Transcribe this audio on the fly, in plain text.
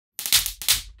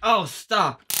Oh,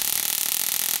 stop.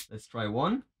 Let's try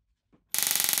 1.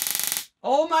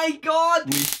 Oh my god!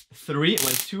 With 3,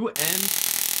 well 2 and...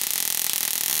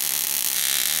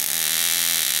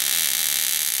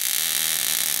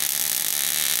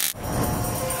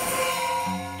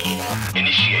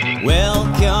 Initiating.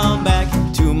 Welcome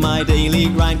back to my daily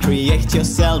grind. Create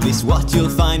yourself is what you'll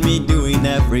find me doing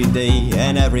every day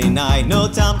and every night. No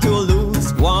time to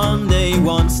lose, one day,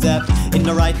 one step in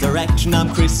the right direction.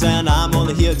 I'm Chris and I'm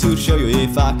only here to show you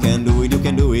if I can do it, you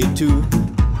can do it too.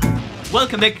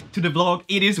 Welcome back to the vlog.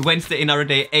 It is Wednesday, another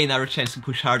day, another chance to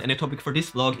push hard, and the topic for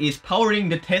this vlog is powering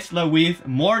the Tesla with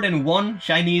more than one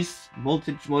Chinese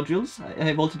voltage modules,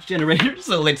 voltage generator.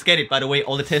 So let's get it. By the way,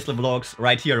 all the Tesla vlogs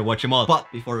right here, watch them all.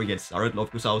 But before we get started,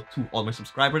 love goes out to all my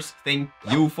subscribers. Thank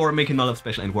you for making my life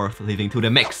special and worth living to the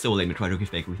max. So let me try to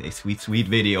give back with a sweet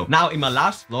video. Now, in my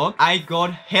last vlog, I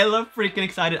got hella freaking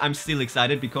excited. I'm still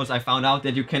excited because I found out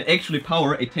that you can actually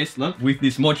power a Tesla with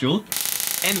this module.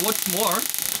 And what's more,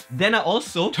 then I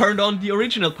also turned on the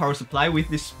original power supply with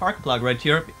this spark plug right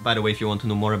here. By the way, if you want to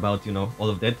know more about, you know, all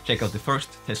of that, check out the first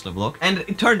Tesla vlog. And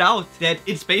it turned out that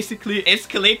it's basically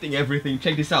escalating everything.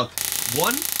 Check this out.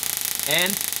 1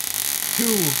 and 2.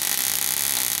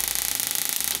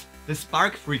 The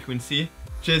spark frequency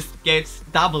just gets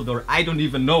doubled, or I don't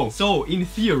even know. So in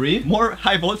theory, more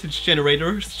high voltage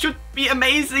generators should be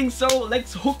amazing. So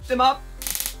let's hook them up.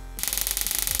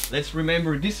 Let's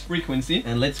remember this frequency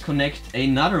and let's connect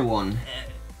another one.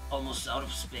 Almost out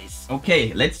of space.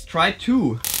 Okay, let's try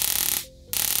 2.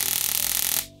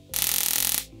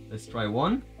 Let's try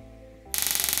 1.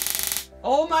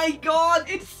 Oh my god,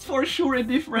 it's for sure a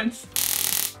difference.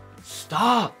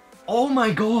 Stop. Oh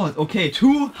my god. Okay,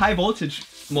 2 high voltage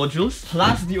modules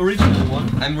plus the original one.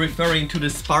 I'm referring to the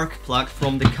spark plug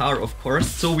from the car, of course.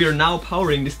 So we are now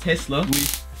powering this Tesla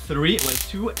with 3, well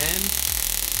 2 and...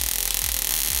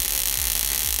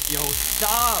 Yo,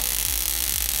 stop!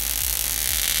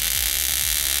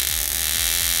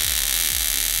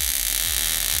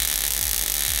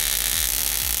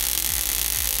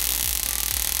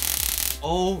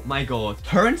 Oh my god.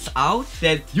 Turns out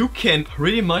that you can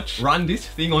pretty much run this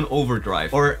thing on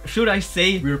overdrive. Or should I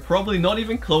say, we're probably not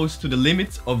even close to the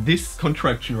limits of this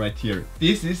contraption right here.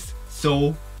 This is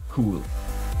so cool.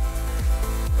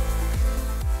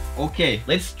 Okay,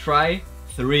 let's try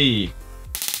 3.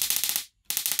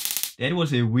 That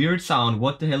was a weird sound.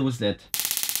 What the hell was that?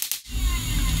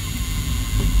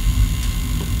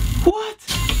 What?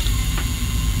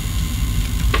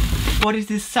 What is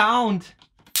this sound?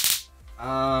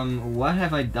 What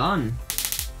have I done?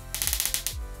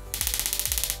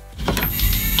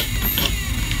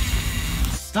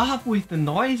 Stop with the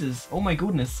noises. Oh my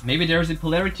goodness. Maybe there's a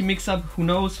polarity mix-up. Who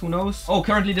knows? Who knows? Oh,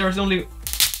 currently there's only...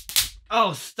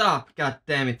 Oh, stop. God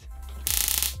damn it.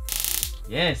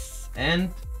 Yes. And...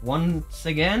 once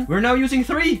again, we're now using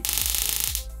 3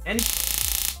 and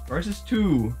it's versus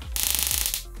 2.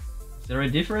 Is there a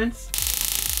difference?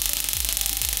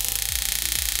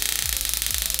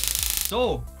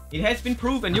 So it has been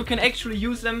proven you can actually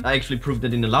use them. I actually proved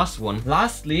that in the last one.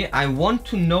 Lastly, I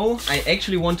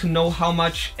actually want to know how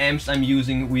much amps I'm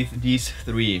using with these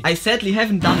 3. I sadly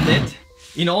haven't done that.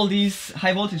 In all these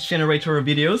high voltage generator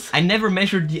videos, I never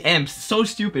measured the amps. So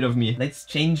stupid of me. Let's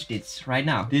change this right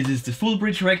now. This is the full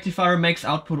bridge rectifier, max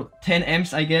output 10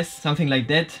 amps, I guess. Something like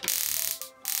that.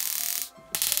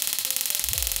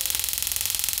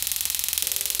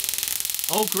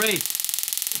 Oh, great.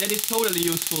 That is totally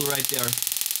useful right there.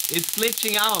 It's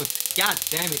glitching out. God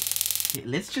damn it. Okay,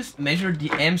 let's just measure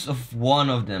the amps of one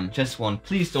of them. Just one.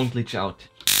 Please don't glitch out.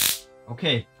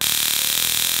 Okay.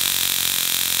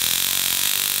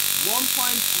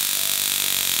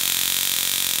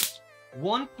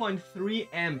 1.3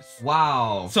 amps.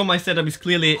 Wow. So my setup is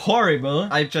clearly horrible.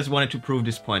 I just wanted to prove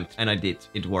this point, and I did.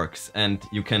 It works, and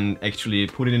you can actually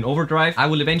put it in overdrive. I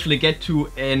will eventually get to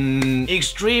an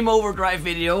extreme overdrive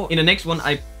video. In the next one,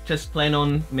 I just plan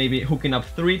on maybe hooking up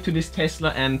 3 to this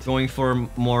Tesla and going for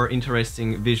more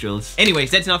interesting visuals.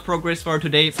 Anyways, that's enough progress for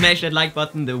today. Smash that like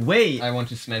button the way I want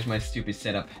to smash my stupid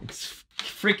setup. It's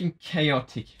freaking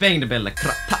chaotic. Bang the bell like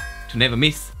crap. To never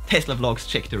miss Tesla vlogs,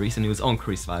 check the recent news on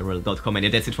ChrisViral.com.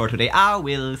 And that's it for today. I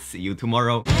will see you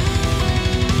tomorrow.